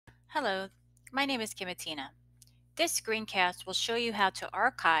Hello, my name is Kimatina. This screencast will show you how to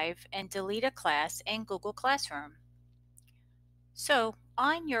archive and delete a class in Google Classroom. So,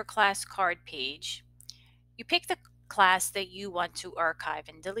 on your class card page, you pick the class that you want to archive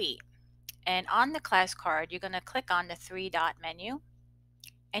and delete. And on the class card, you're going to click on the three-dot menu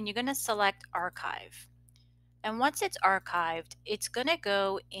and you're going to select Archive. And once it's archived, it's going to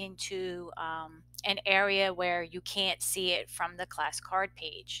go into an area where you can't see it from the class card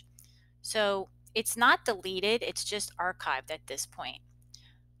page. So it's not deleted, it's just archived at this point.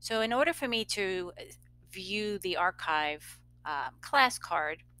 So in order for me to view the archive class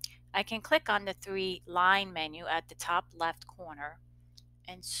card, I can click on the three-line menu at the top left corner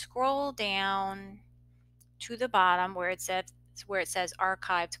and scroll down to the bottom where it says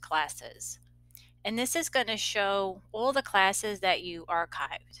archived classes. And this is going to show all the classes that you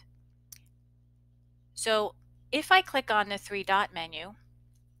archived. So if I click on the three-dot menu,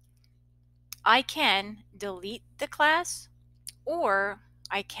 I can delete the class or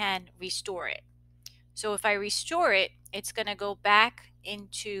I can restore it. So if I restore it, it's going to go back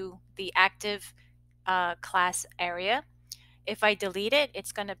into the active class area. If I delete it,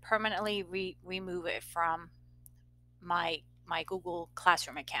 it's going to permanently remove it from my Google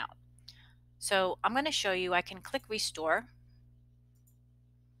Classroom account. So I'm going to show you. I can click restore,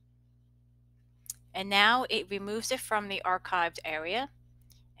 and now it removes it from the archived area.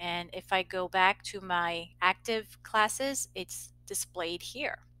 And if I go back to my active classes, it's displayed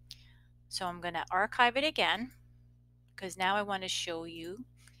here. So I'm going to archive it again because now I want to show you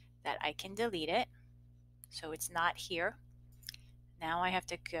that I can delete it. So it's not here. Now I have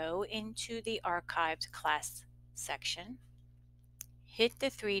to go into the archived class section, hit the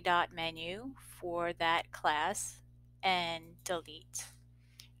three-dot menu for that class and delete.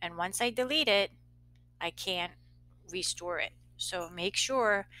 And once I delete it, I can't restore it. So make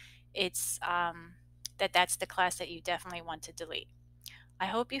sure it's that's the class that you definitely want to delete. I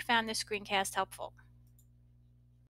hope you found this screencast helpful.